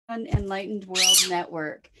Enlightened World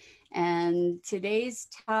Network. And today's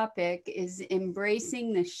topic is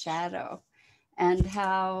embracing the shadow and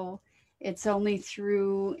how it's only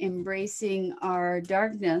through embracing our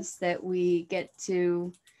darkness that we get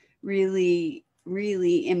to really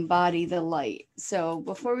embody the light. So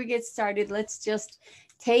before we get started, let's just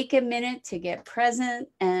take a minute to get present,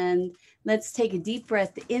 and let's take a deep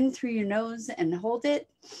breath in through your nose and hold it.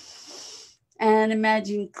 And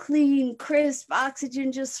imagine clean, crisp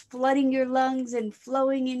oxygen just flooding your lungs and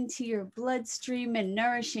flowing into your bloodstream and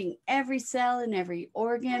nourishing every cell and every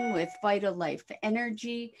organ with vital life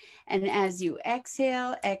energy. And as you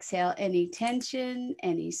exhale, exhale any tension,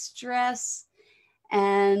 any stress.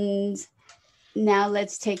 And now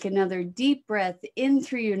let's take another deep breath in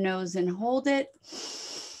through your nose and hold it.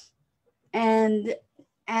 And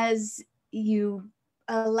as you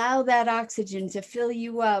allow that oxygen to fill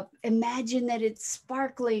you up, imagine that it's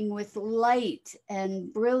sparkling with light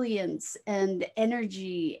and brilliance and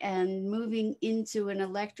energy and moving into and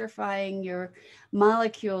electrifying your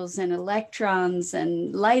molecules and electrons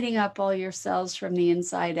and lighting up all your cells from the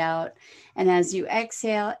inside out. And as you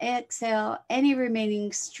exhale, exhale any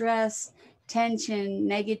remaining stress, tension,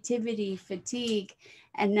 negativity, fatigue.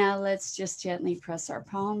 And now let's just gently press our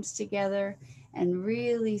palms together and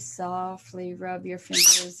really softly rub your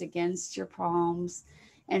fingers against your palms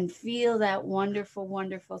and feel that wonderful,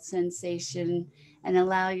 wonderful sensation, and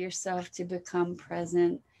allow yourself to become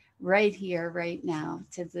present right here, right now,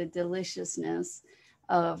 to the deliciousness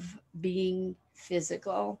of being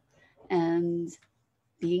physical and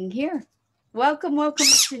being here. Welcome, welcome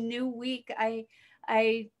to new week.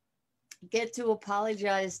 I get to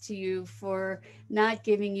apologize to you for not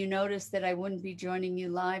giving you notice that I wouldn't be joining you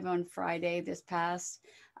live on Friday this past.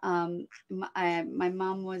 My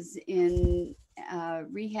mom was in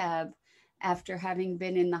rehab after having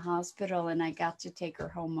been in the hospital, and I got to take her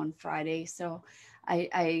home on Friday. So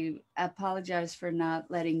I apologize for not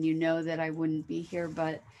letting you know that I wouldn't be here,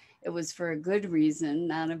 but it was for a good reason,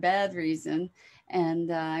 not a bad reason.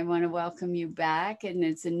 And I want to welcome you back, and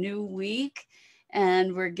it's a new week.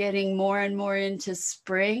 And we're getting more and more into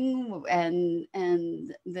spring and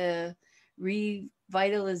the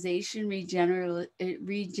revitalization,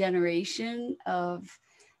 regeneration of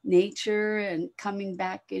nature and coming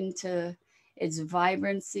back into its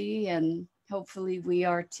vibrancy. And hopefully we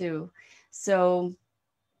are too. So,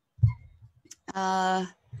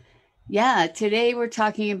 yeah, today we're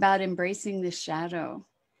talking about embracing the shadow.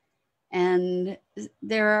 And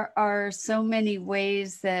there are so many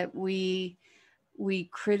ways that we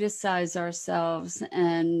criticize ourselves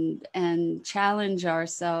and challenge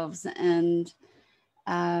ourselves and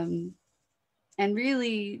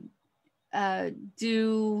really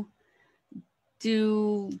do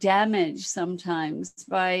damage sometimes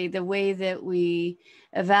by the way that we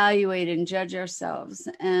evaluate and judge ourselves,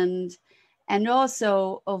 and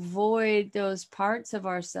also avoid those parts of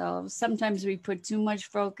ourselves. Sometimes we put too much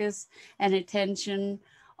focus and attention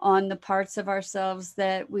on the parts of ourselves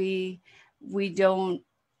that we don't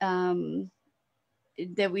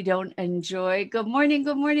enjoy. Good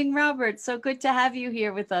morning, Robert. So good to have you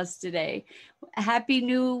here with us today. Happy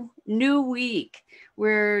new week.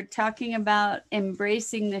 We're talking about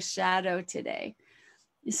embracing the shadow today.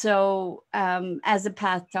 So as a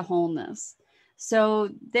path to wholeness. So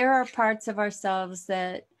there are parts of ourselves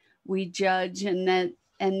that we judge and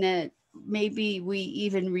that maybe we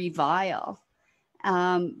even revile.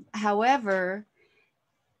 However,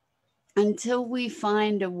 until we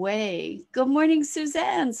find a way. Good morning,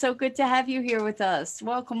 Suzanne. So good to have you here with us.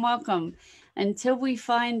 Welcome, welcome. Until we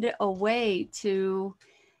find a way to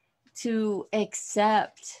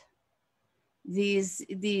accept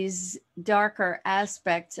these darker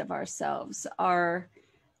aspects of ourselves, our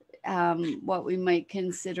what we might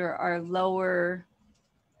consider our lower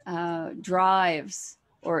drives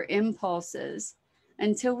or impulses,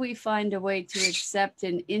 until we find a way to accept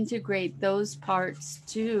and integrate those parts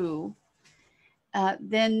too,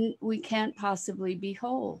 then we can't possibly be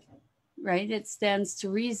whole, right? It stands to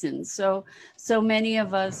reason. So many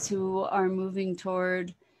of us who are moving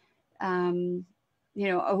toward, who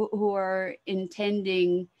are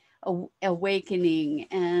intending awakening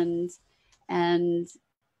and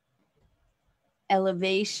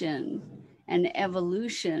elevation and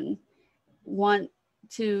evolution, want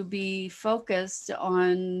to be focused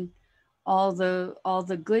on all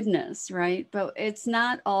the goodness, right? But it's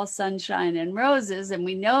not all sunshine and roses, and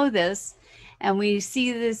we know this, and we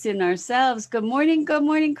see this in ourselves. Good morning,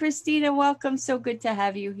 Christina. Welcome. So good to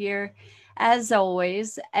have you here. As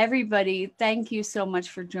always, everybody, thank you so much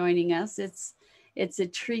for joining us. It's a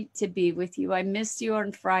treat to be with you. I missed you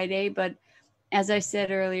on Friday, but as I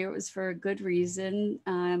said earlier, it was for a good reason.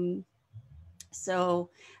 So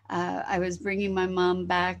I was bringing my mom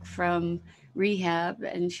back from rehab,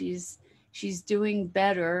 and she's doing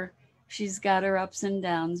better. She's got her ups and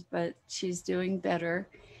downs, but she's doing better.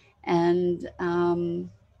 And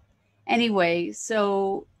anyway,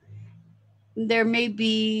 so there may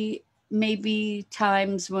be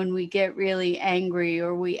times when we get really angry,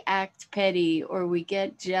 or we act petty, or we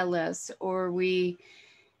get jealous, or we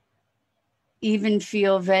even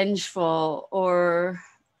feel vengeful, or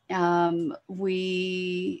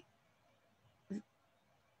we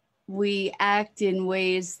act in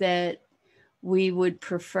ways that we would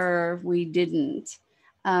prefer we didn't,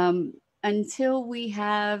 um, until we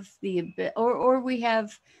have or we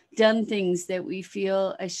have done things that we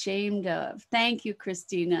feel ashamed of. Thank you,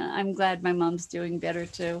 Christina. I'm glad my mom's doing better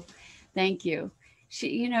too. Thank you.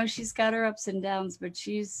 She's got her ups and downs, but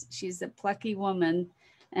she's a plucky woman,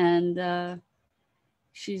 and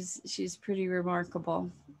she's pretty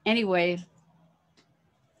remarkable. Anyway,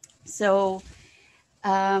 so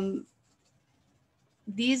um,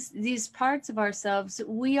 these parts of ourselves,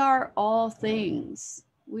 we are all things.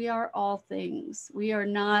 We are all things. We are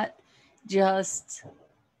not just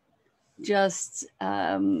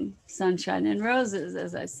sunshine and roses,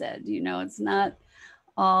 as I said. It's not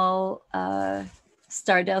all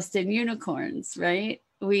stardust and unicorns, right?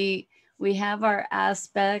 We have our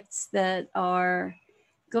aspects that are.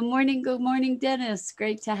 Good morning, Dennis.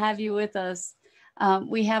 Great to have you with us.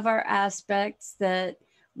 We have our aspects that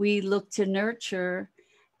we look to nurture,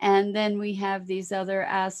 and then we have these other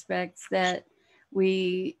aspects that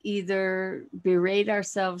we either berate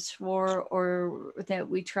ourselves for, or that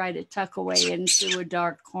we try to tuck away into a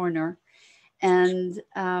dark corner. And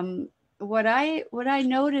what I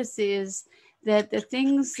notice is that the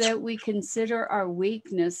things that we consider our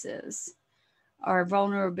weaknesses, our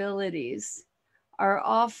vulnerabilities, are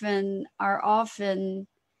often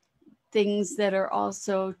things that are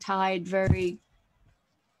also tied very,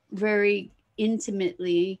 very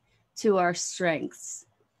intimately to our strengths.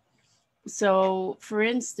 So, for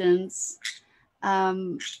instance,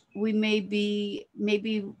 maybe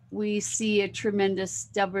we see a tremendous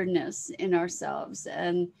stubbornness in ourselves,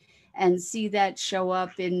 and see that show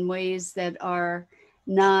up in ways that are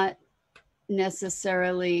not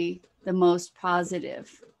necessarily the most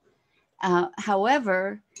positive.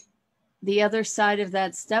 However, the other side of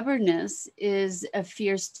that stubbornness is a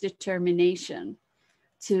fierce determination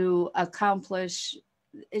to accomplish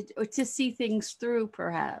it, or to see things through,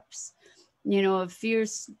 perhaps. A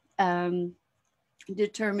fierce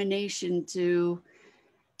determination to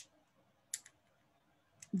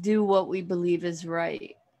do what we believe is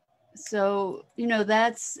right. So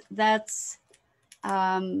that's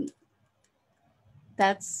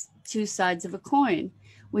two sides of a coin.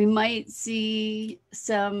 We might see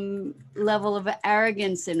some level of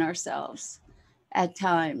arrogance in ourselves at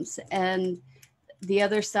times, and the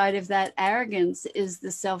other side of that arrogance is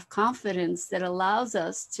the self-confidence that allows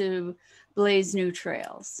us to blaze new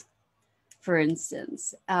trails. For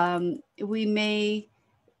instance, we may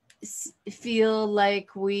feel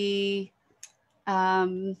like we're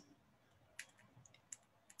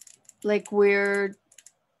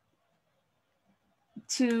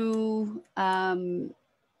too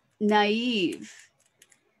naive,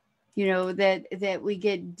 that we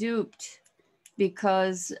get duped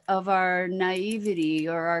because of our naivety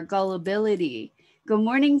or our gullibility. Good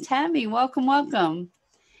morning, Tammy. Welcome.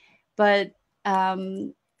 But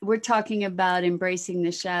we're talking about embracing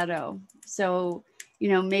the shadow. So,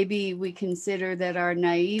 maybe we consider that our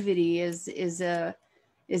naivety is a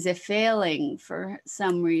failing for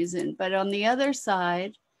some reason. But on the other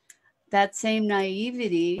side, that same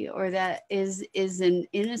naivety, or that is an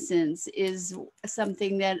innocence, is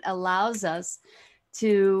something that allows us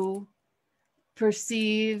to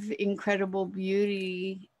perceive incredible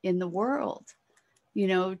beauty in the world,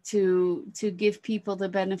 to give people the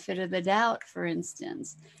benefit of the doubt, for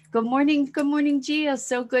instance. Good morning, Gia.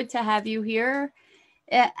 So good to have you here.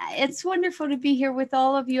 It's wonderful to be here with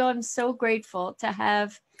all of you. I'm so grateful to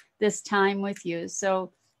have this time with you.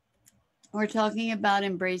 So we're talking about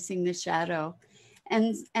embracing the shadow.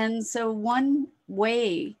 And so one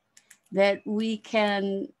way that we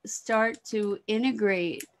can start to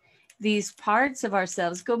integrate these parts of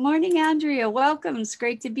ourselves. Good morning, Andrea. Welcome. It's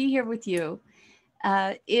great to be here with you.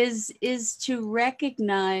 Is to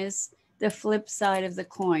recognize the flip side of the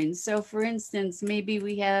coin. So, for instance, maybe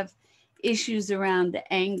we have issues around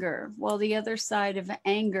anger. Well, the other side of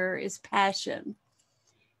anger is passion.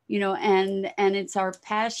 And it's our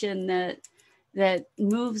passion that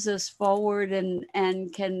moves us forward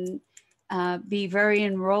and can be very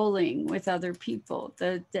enrolling with other people.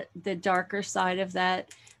 The darker side of that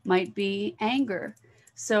might be anger.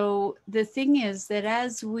 So the thing is that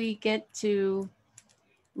as we get to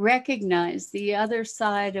recognize the other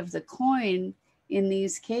side of the coin in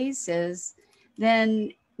these cases,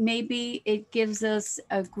 then maybe it gives us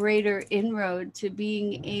a greater inroad to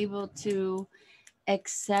being able to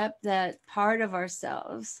accept that part of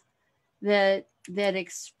ourselves that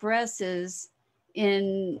expresses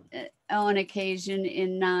in on occasion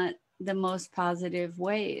in not the most positive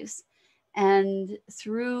ways. And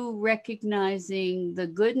through recognizing the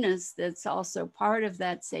goodness that's also part of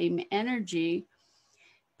that same energy,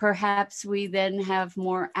 perhaps we then have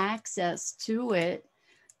more access to it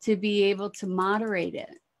to be able to moderate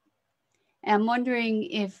it. I'm wondering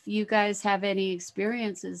if you guys have any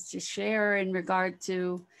experiences to share in regard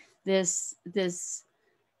to this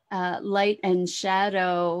light and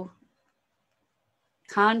shadow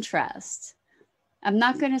contrast. I'm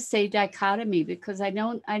not going to say dichotomy, because I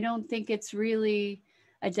don't think it's really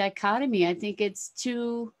a dichotomy. I think it's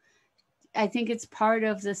part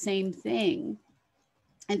of the same thing.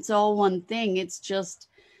 It's all one thing. It's just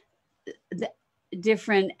the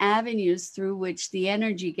different avenues through which the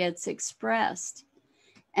energy gets expressed.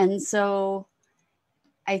 And so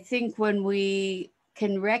I think when we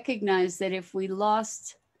can recognize that if we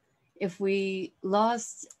lost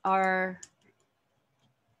our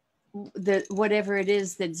whatever it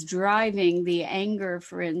is that's driving the anger,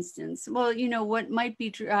 for instance, well, what might be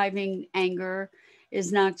driving anger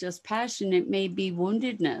is not just passion. It may be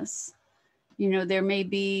woundedness. There may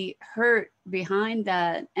be hurt behind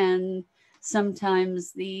that. And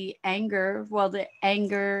sometimes the anger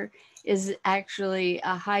is actually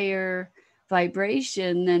a higher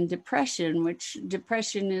vibration than depression, which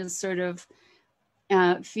depression is sort of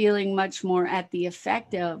feeling much more at the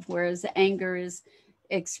effect of, whereas anger is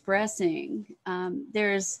expressing.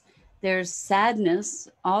 There's sadness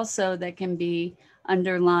also that can be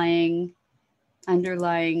underlying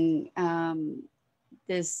the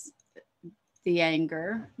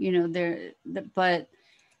anger, but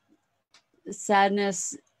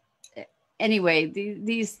sadness, anyway,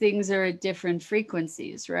 these things are at different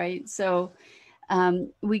frequencies, right? So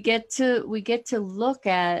we get to look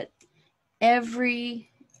at every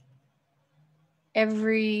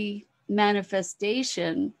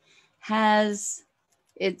manifestation has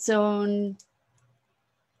its own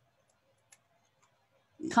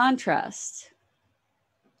contrast.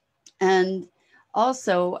 And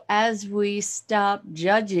also, as we stop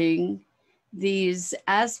judging these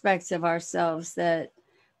aspects of ourselves that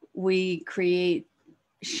we create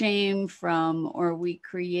shame from, or we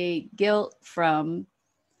create guilt from,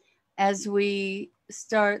 as we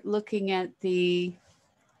start looking at the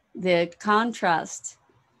contrast,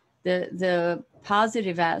 the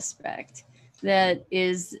positive aspect that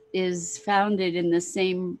is founded in the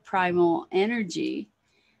same primal energy,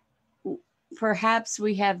 perhaps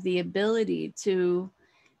we have the ability to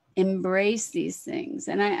embrace these things.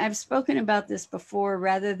 And I've spoken about this before.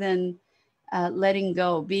 Rather than letting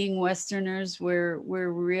go, being Westerners, we're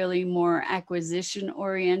really more acquisition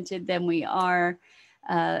oriented than we are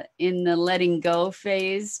in the letting go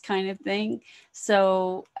phase kind of thing.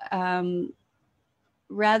 So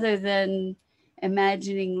rather than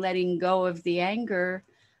imagining letting go of the anger,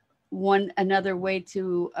 another way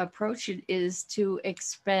to approach it is to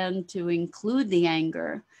expand to include the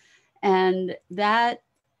anger. And that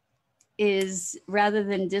is, rather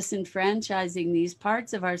than disenfranchising these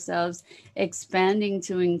parts of ourselves, expanding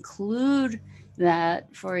to include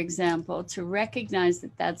that, for example, to recognize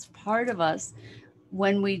that that's part of us.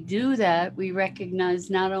 When we do that, we recognize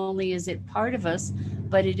not only is it part of us,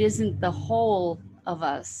 but it isn't the whole of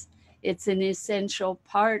us. It's an essential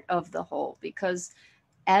part of the whole, because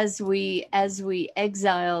as we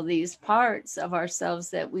exile these parts of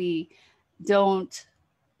ourselves that we don't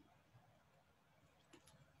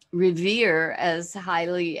revere as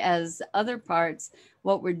highly as other parts,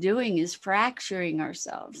 what we're doing is fracturing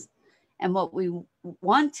ourselves. And what we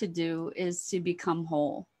want to do is to become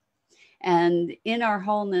whole. And in our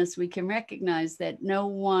wholeness, we can recognize that no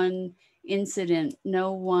one incident,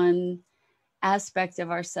 no one aspect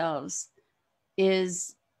of ourselves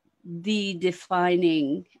is the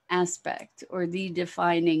defining aspect or the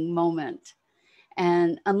defining moment,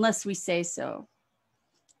 and unless we say so.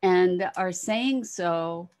 And our saying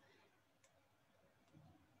so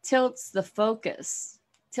tilts the focus,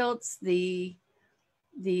 tilts the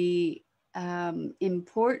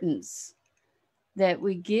importance that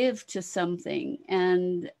we give to something,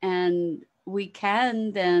 and we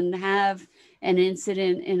can then have an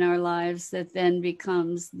incident in our lives that then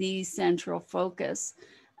becomes the central focus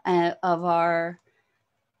of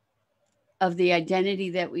the identity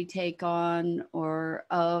that we take on, or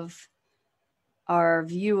of our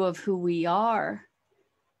view of who we are.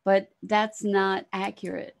 But that's not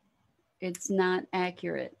accurate. It's not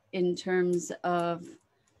accurate in terms of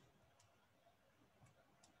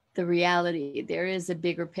the reality. There is a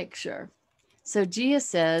bigger picture. So Gia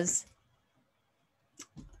says,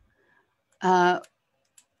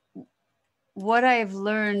 what I've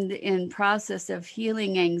learned in process of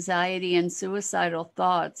healing anxiety and suicidal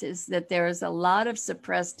thoughts is that there is a lot of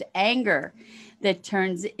suppressed anger that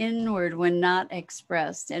turns inward when not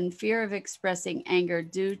expressed, and fear of expressing anger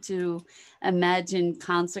due to imagined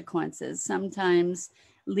consequences sometimes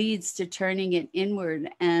leads to turning it inward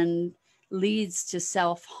and leads to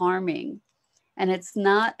self-harming. And it's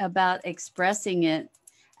not about expressing it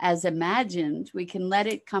as imagined. We can let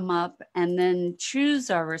it come up and then choose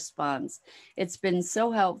our response. It's been so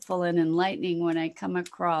helpful and enlightening when I came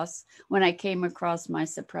across my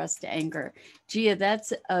suppressed anger. Gia,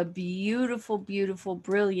 that's a beautiful, beautiful,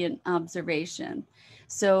 brilliant observation.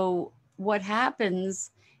 So what happens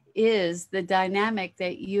is the dynamic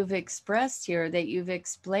that you've expressed here, that you've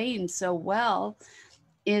explained so well,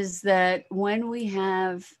 is that when we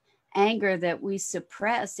have anger that we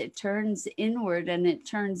suppress, it turns inward and it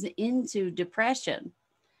turns into depression.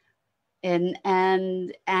 And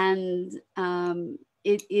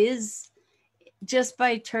it is just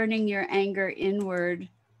by turning your anger inward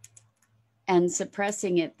and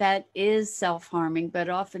suppressing it, that is self-harming, but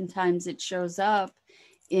oftentimes it shows up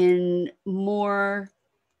in more,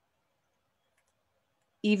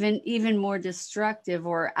 even more destructive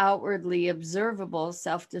or outwardly observable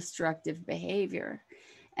self-destructive behavior.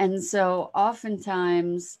 And so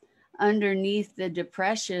oftentimes underneath the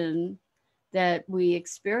depression that we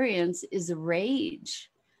experience is rage.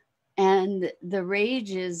 And the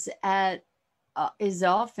rage is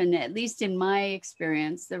often, at least in my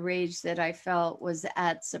experience, the rage that I felt was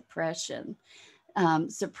at suppression.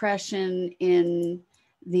 Suppression in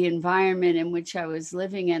the environment in which I was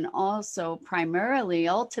living, and also primarily,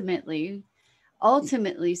 ultimately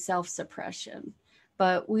self-suppression.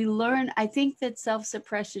 But we learn, I think that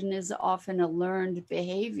self-suppression is often a learned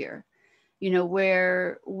behavior,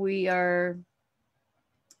 where we are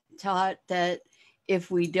taught that if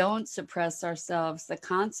we don't suppress ourselves, the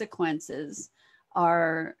consequences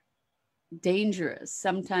are dangerous,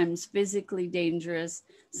 sometimes physically dangerous,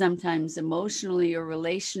 sometimes emotionally or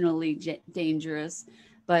relationally dangerous.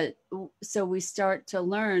 But so we start to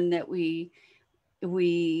learn that we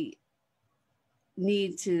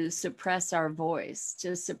need to suppress our voice,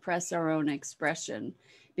 to suppress our own expression,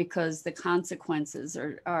 because the consequences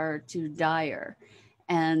are too dire.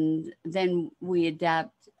 And then we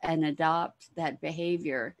adapt and adopt that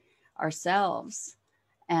behavior ourselves.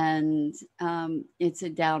 And it's a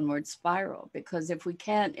downward spiral, because if we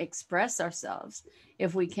can't express ourselves,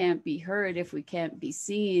 if we can't be heard, if we can't be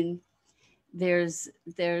seen, there's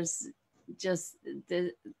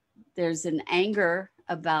an anger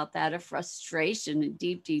about that, a frustration, a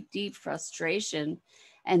deep frustration.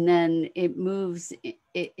 And then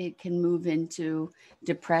it can move into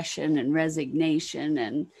depression and resignation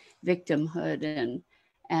and victimhood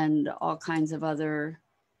and all kinds of other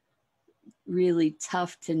really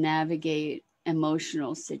tough to navigate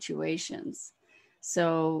emotional situations.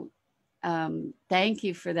 So thank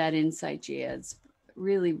you for that insight, Gia. It's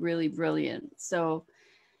really, really brilliant. So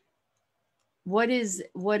what is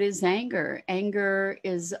anger? Anger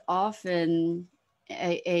is often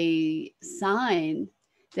a sign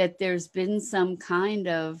that there's been some kind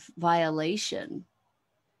of violation.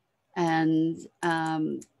 And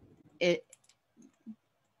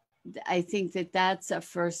I think that that's a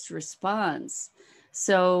first response.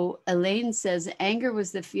 So Elaine says, anger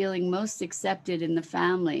was the feeling most accepted in the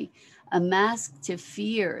family, a mask to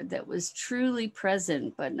fear that was truly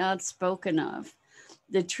present but not spoken of.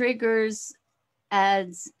 The triggers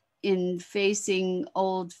adds in facing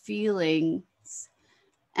old feelings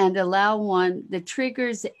and allow one, the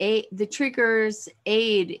triggers aid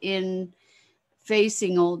in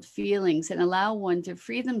facing old feelings and allow one to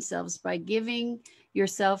free themselves by giving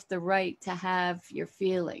yourself the right to have your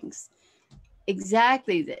feelings.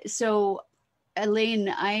 Exactly. So Elaine,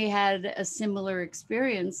 I had a similar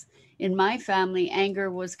experience in my family.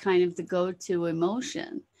 Anger was kind of the go-to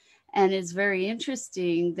emotion. And it's very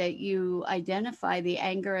interesting that you identify the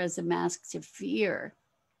anger as a mask to fear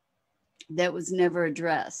that was never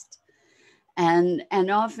addressed. And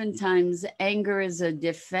oftentimes anger is a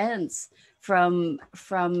defense from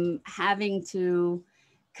having to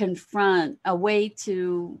confront, a way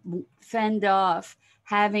to fend off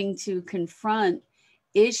having to confront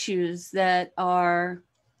issues that are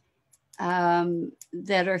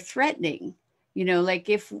that are threatening. You know, like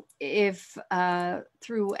if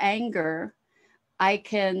through anger, I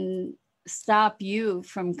can stop you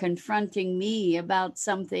from confronting me about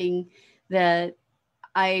something that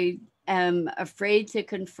I am afraid to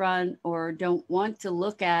confront or don't want to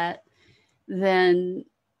look at, then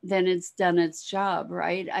it's done its job,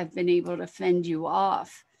 right? I've been able to fend you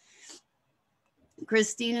off.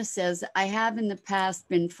 Christina says, I have in the past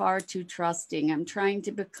been far too trusting. I'm trying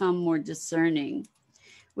to become more discerning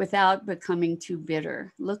without becoming too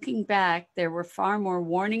bitter. Looking back, there were far more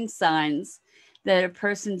warning signs that a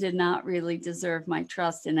person did not really deserve my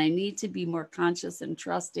trust, and I need to be more conscious and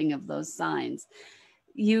trusting of those signs.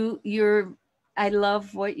 I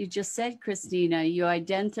love what you just said, Christina. You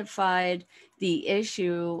identified the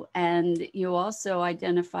issue and you also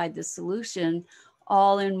identified the solution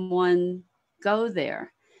all in one go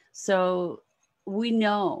there. So we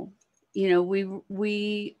know, you know,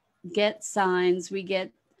 we get signs, we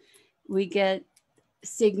get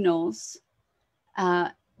signals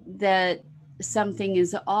that something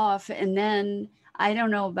is off. And then I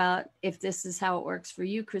don't know about if this is how it works for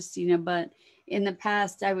you, Christina, but in the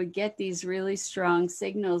past, I would get these really strong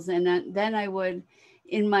signals. And then I would,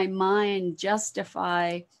 in my mind,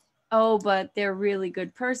 justify, oh, but they're a really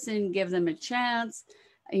good person, give them a chance.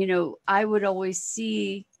 You know, I would always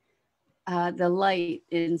see the light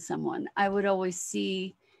in someone. I would always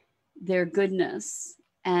see their goodness.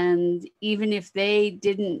 And even if they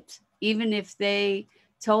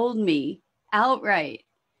told me outright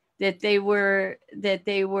that they were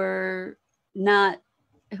not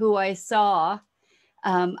who I saw,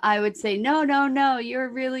 I would say, no, you're a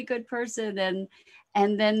really good person.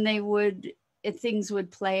 And then things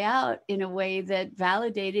would play out in a way that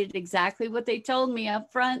validated exactly what they told me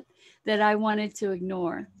up front that I wanted to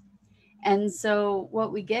ignore. And so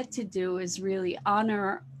what we get to do is really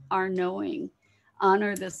honor our knowing,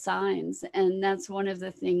 honor the signs. And that's one of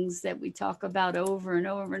the things that we talk about over and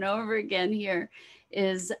over and over again here,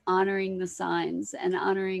 is honoring the signs and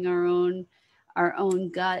honoring our own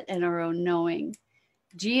gut and our own knowing.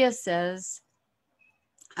 Gia says,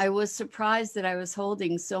 I was surprised that I was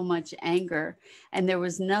holding so much anger, and there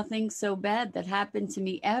was nothing so bad that happened to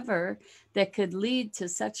me ever that could lead to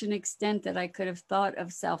such an extent that I could have thought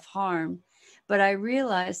of self-harm. But I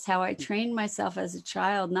realized how I trained myself as a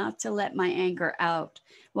child not to let my anger out.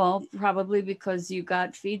 Well, probably because you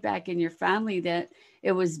got feedback in your family that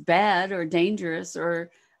it was bad or dangerous, or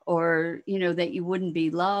you know, that you wouldn't be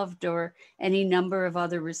loved, or any number of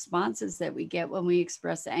other responses that we get when we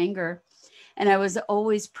express anger. And I was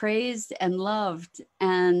always praised and loved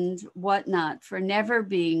and whatnot for never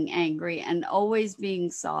being angry and always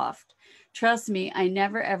being soft. Trust me, I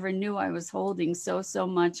never ever knew I was holding so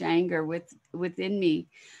much anger within me.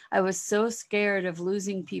 I was so scared of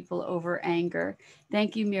losing people over anger.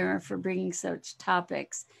 Thank you, Mira, for bringing such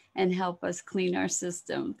topics and help us clean our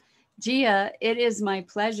system. Gia, it is my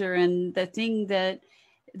pleasure. And the thing that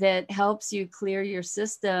helps you clear your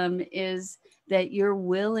system is that you're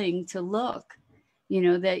willing to look, you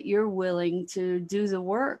know, that you're willing to do the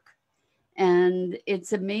work. And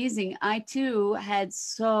it's amazing. I too had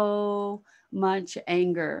so much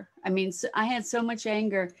anger. I mean, I had so much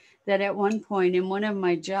anger that at one point in one of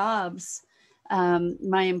my jobs,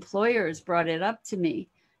 my employers brought it up to me,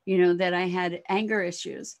 you know, that I had anger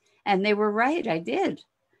issues. And they were right. I did.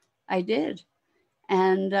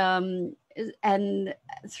 And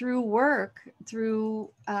through work, through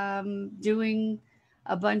doing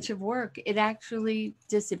a bunch of work, it actually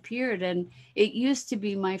disappeared. And it used to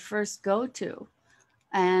be my first go-to.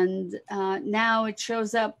 And now it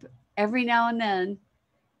shows up every now and then.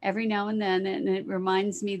 And it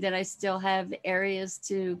reminds me that I still have areas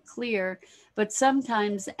to clear. But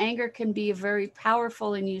sometimes anger can be a very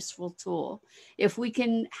powerful and useful tool if we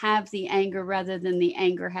can have the anger rather than the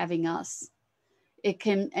anger having us. It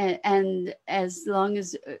can, and as long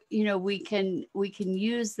as, you know, we can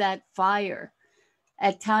use that fire.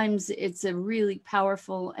 At times it's a really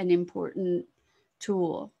powerful and important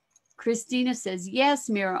tool. Christina says, yes,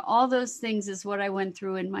 Mira, all those things is what I went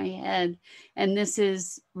through in my head. And this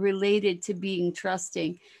is related to being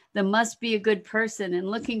trusting. There must be a good person and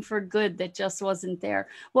looking for good that just wasn't there.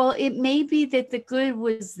 Well, it may be that the good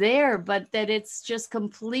was there, but that it's just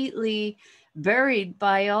completely buried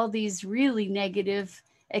by all these really negative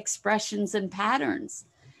expressions and patterns.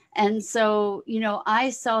 And so, you know, I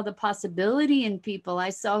saw the possibility in people. I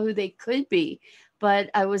saw who they could be, but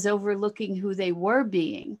I was overlooking who they were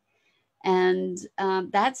being. And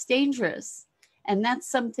that's dangerous. And that's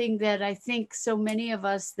something that I think so many of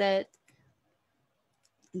us that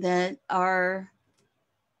are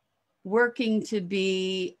working to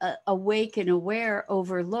be awake and aware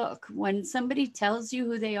overlook. When somebody tells you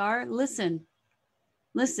who they are, listen.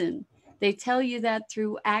 They tell you that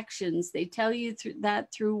through actions. They tell you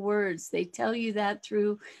that through words. They tell you that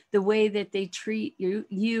through the way that they treat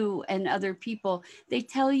you and other people. They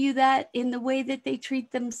tell you that in the way that they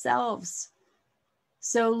treat themselves.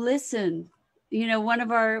 So listen. You know, one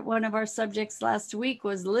of our subjects last week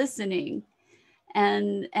was listening,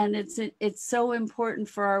 and it's so important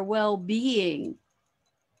for our well-being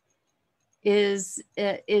is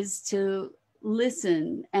to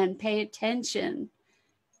listen and pay attention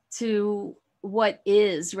to what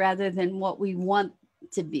is rather than what we want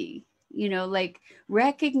to be. You know, like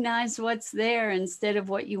recognize what's there instead of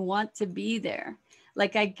what you want to be there.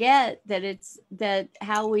 Like I get that it's that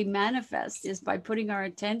how we manifest is by putting our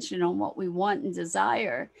attention on what we want and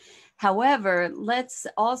desire. However, let's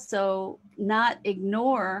also not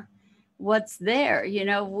ignore what's there. You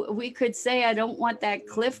know, we could say, I don't want that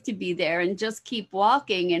cliff to be there, and just keep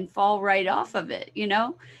walking and fall right off of it, you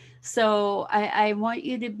know? So I want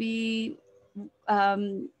you to be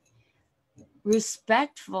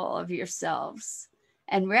respectful of yourselves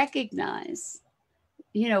and recognize,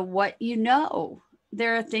 you know, what you know.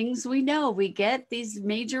 There are things we know. We get these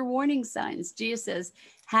major warning signs. Gia says,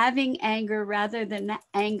 having anger rather than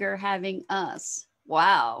anger having us.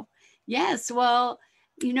 Wow. Yes. Well,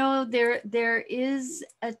 you know, there is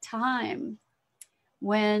a time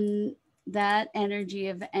when that energy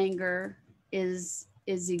of anger is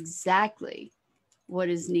exactly what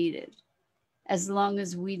is needed, as long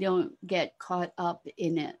as we don't get caught up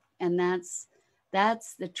in it. And that's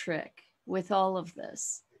the trick with all of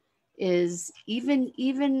this, is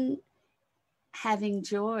even having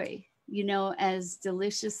joy, you know, as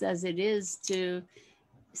delicious as it is to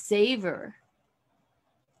savor,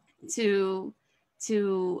 to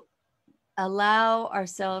allow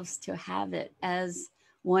ourselves to have it as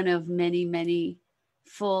one of many, many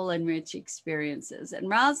full and rich experiences. And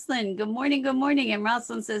Rosalind, good morning, good morning. And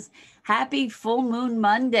Rosalind says, happy full moon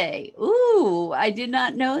Monday. Ooh, I did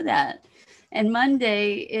not know that. And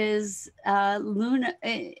Monday is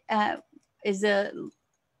is a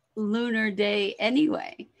lunar day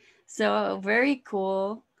anyway. So very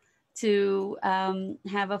cool to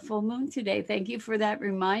have a full moon today. Thank you for that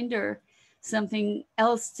reminder. Something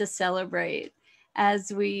else to celebrate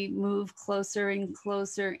as we move closer and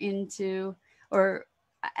closer into, or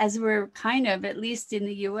as we're kind of, at least in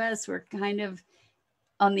the US, we're kind of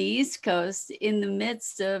on the East Coast in the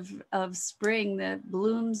midst of spring. The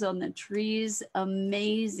blooms on the trees,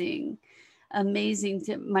 amazing.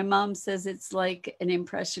 My mom says it's like an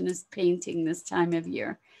impressionist painting this time of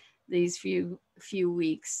year, these few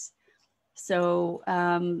weeks. So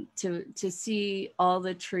to see all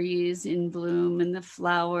the trees in bloom and the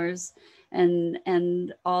flowers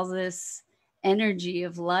and all this energy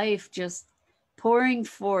of life just pouring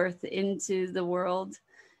forth into the world,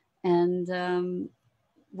 and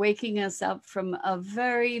waking us up from a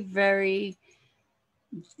very, very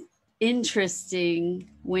interesting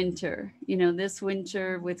winter. You know, this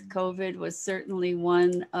winter with COVID was certainly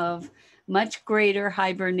one of much greater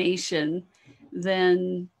hibernation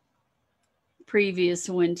than previous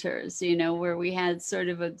winters, you know, where we had sort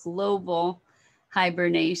of a global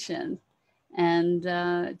hibernation. And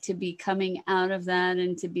to be coming out of that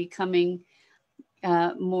and to be coming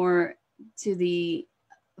more to the,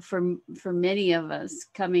 for many of us,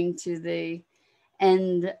 coming to the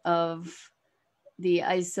end of the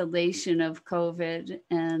isolation of COVID.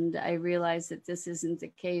 And I realize that this isn't the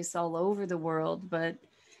case all over the world, but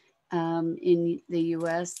in the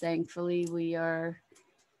US, thankfully, we are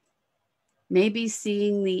maybe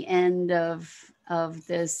seeing the end of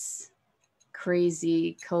this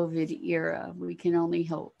crazy COVID era. We can only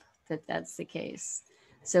hope that that's the case.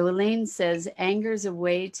 So Elaine says, anger is a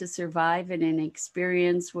way to survive in an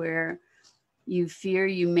experience where you fear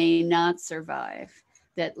you may not survive,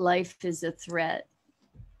 that life is a threat.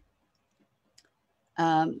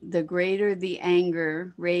 The greater the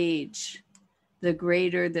anger, rage, the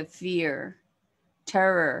greater the fear,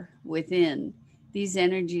 terror within. These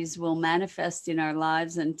energies will manifest in our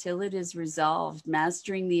lives until it is resolved.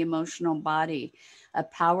 Mastering the emotional body, a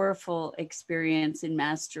powerful experience in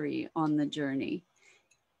mastery on the journey.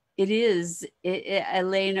 It is,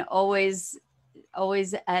 Elaine, always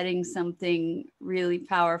adding something really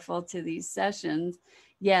powerful to these sessions.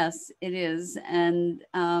 Yes, it is. And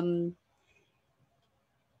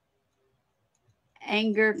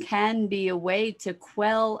anger can be a way to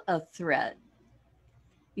quell a threat,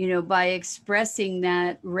 you know, by expressing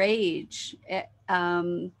that rage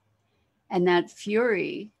and that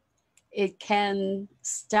fury. It can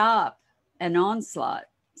stop an onslaught.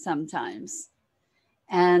 sometimes.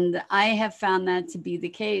 And I have found that to be the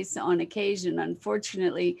case on occasion.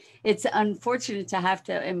 Unfortunately, it's unfortunate to have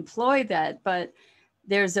to employ that, but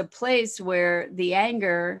there's a place where the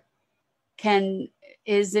anger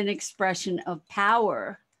is an expression of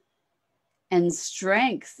power and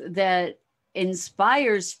strength that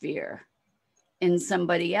inspires fear in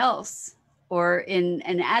somebody else or in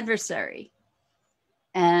an adversary.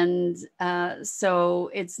 And so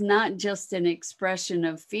it's not just an expression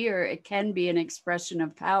of fear, it can be an expression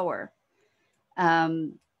of power.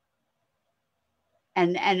 And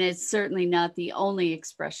it's certainly not the only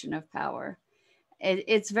expression of power.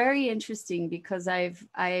 It's very interesting because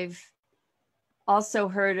I've also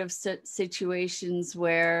heard of situations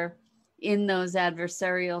where in those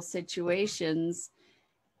adversarial situations,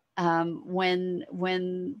 when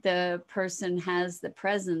the person has the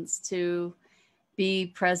presence to be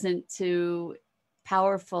present to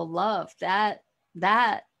powerful love, that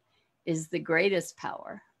is the greatest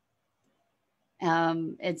power.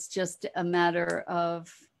 It's just a matter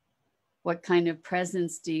of what kind of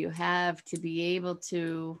presence do you have to be able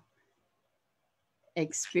to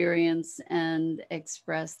experience and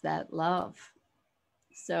express that love.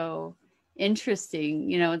 So interesting,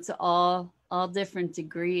 you know, it's all different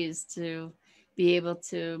degrees to be able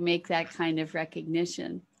to make that kind of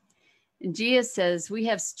recognition. And Gia says, we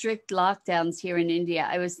have strict lockdowns here in India.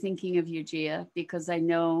 I was thinking of you, Gia, because I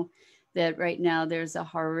know that right now there's a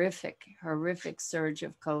horrific surge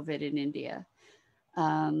of COVID in India.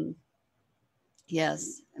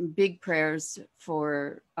 Yes, big prayers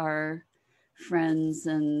for our friends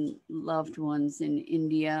and loved ones in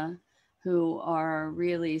India who are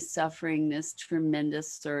really suffering this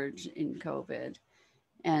tremendous surge in COVID.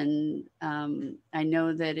 And I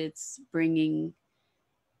know that it's bringing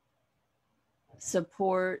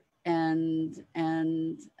support and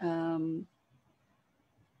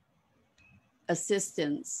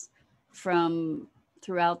assistance from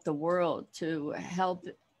throughout the world to help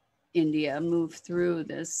India move through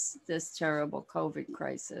this terrible COVID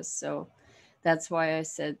crisis. So that's why I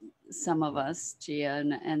said some of us, Gia,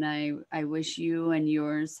 and I wish you and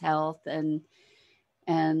yours health, and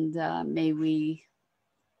may we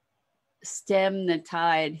stem the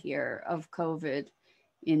tide here of COVID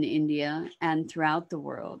in India and throughout the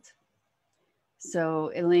world.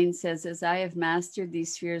 So Elaine says, as I have mastered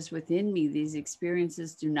these spheres within me, these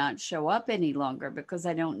experiences do not show up any longer because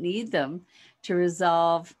I don't need them to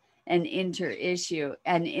resolve an inner issue.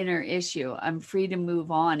 I'm free to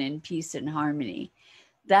move on in peace and harmony.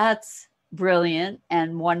 That's brilliant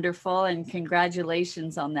and wonderful. And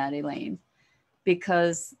congratulations on that, Elaine,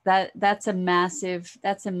 because that's a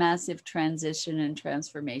massive transition and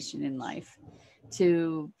transformation in life,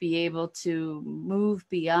 to be able to move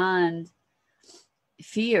beyond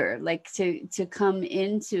fear, like to come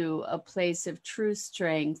into a place of true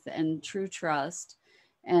strength and true trust,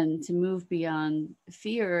 and to move beyond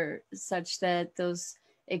fear such that those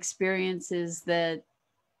experiences that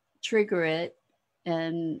trigger it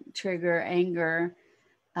and trigger anger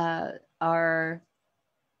are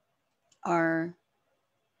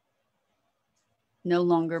no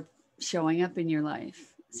longer showing up in your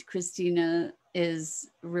life. Christina is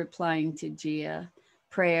replying to Gia,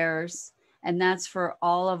 prayers, and that's for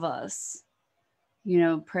all of us. You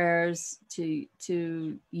know, prayers to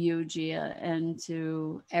you, Gia, and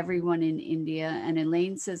to everyone in India. And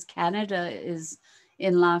Elaine says Canada is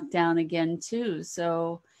in lockdown again too.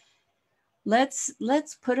 So let's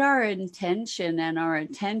put our intention and our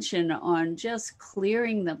attention on just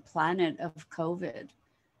clearing the planet of COVID,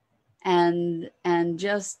 and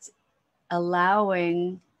just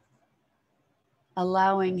allowing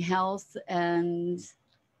health and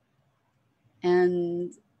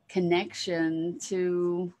connection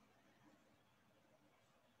to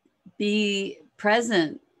be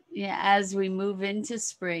present. Yeah, as we move into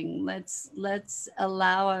spring, let's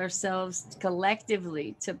allow ourselves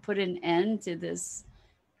collectively to put an end to this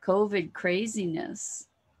COVID craziness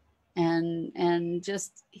and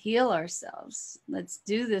just heal ourselves. Let's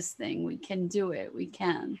do this thing. We can do it. We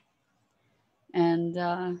can. And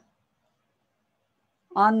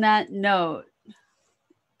on that note,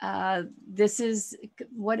 this is,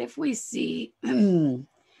 what if we see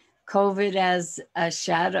COVID as a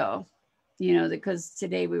shadow, you know, because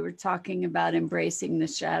today we were talking about embracing the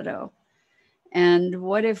shadow. And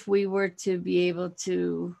what if we were to be able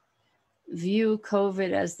to view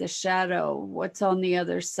COVID as the shadow? What's on the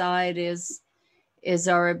other side is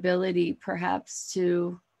our ability perhaps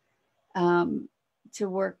to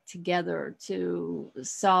work together to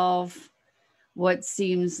solve what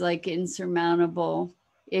seems like insurmountable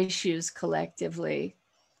issues collectively.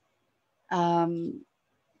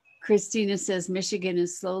 Christina says Michigan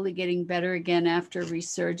is slowly getting better again after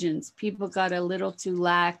resurgence. People got a little too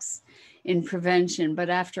lax in prevention,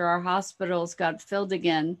 but after our hospitals got filled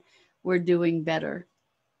again, we're doing better.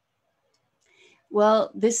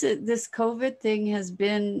 Well, this COVID thing has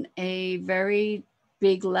been a very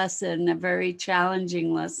big lesson, a very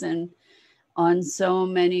challenging lesson on so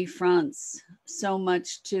many fronts. So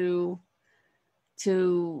much to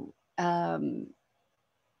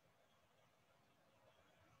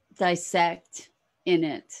dissect in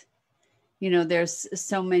it. You know, there's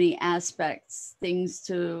so many aspects, things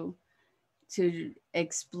to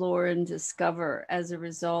explore and discover as a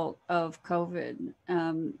result of COVID.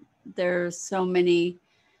 There's so many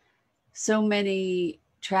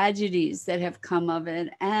tragedies that have come of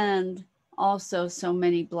it, and also so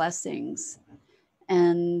many blessings.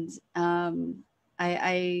 And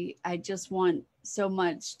I just want so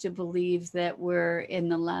much to believe that we're in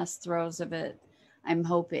the last throes of it. I'm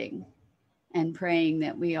hoping and praying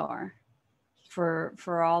that we are,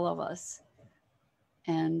 for all of us.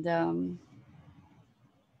 And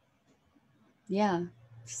yeah,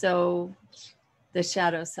 so the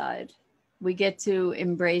shadow side, we get to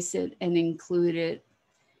embrace it and include it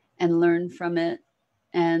and learn from it.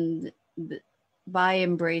 And by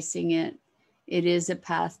embracing it, it is a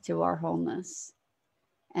path to our wholeness.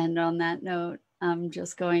 And on that note, I'm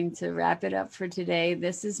just going to wrap it up for today.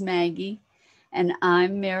 This is Maggie, and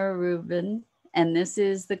I'm Mira Rubin, and this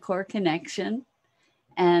is the Core Connection.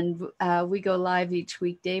 And we go live each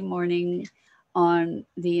weekday morning on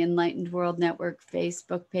the Enlightened World Network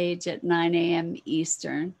Facebook page at 9 a.m.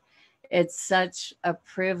 Eastern. It's such a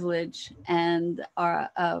privilege and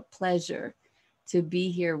a pleasure to be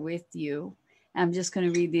here with you. I'm just going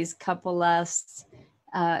to read these couple last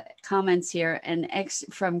comments here.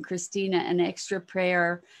 From Christina, an extra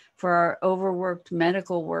prayer for our overworked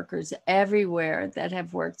medical workers everywhere that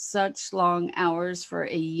have worked such long hours for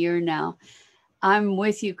a year now. I'm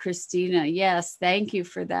with you, Christina. Yes, thank you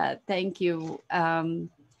for that. Thank you.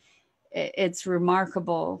 It's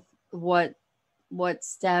remarkable what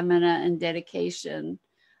stamina and dedication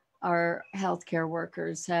our healthcare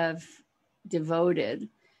workers have devoted.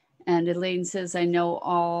 And Elaine says, I know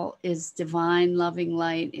all is divine, loving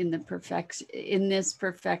light in this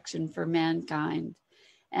perfection for mankind.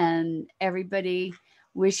 And everybody,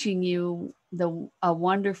 wishing you a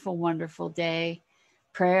wonderful, wonderful day.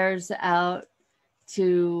 Prayers out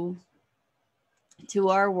to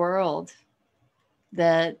our world,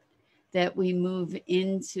 that we move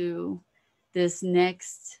into this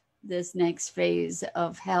next phase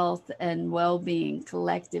of health and well-being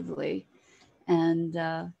collectively.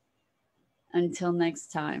 And until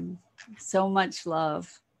next time, so much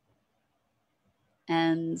love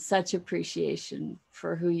and such appreciation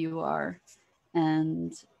for who you are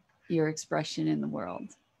and your expression in the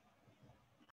world.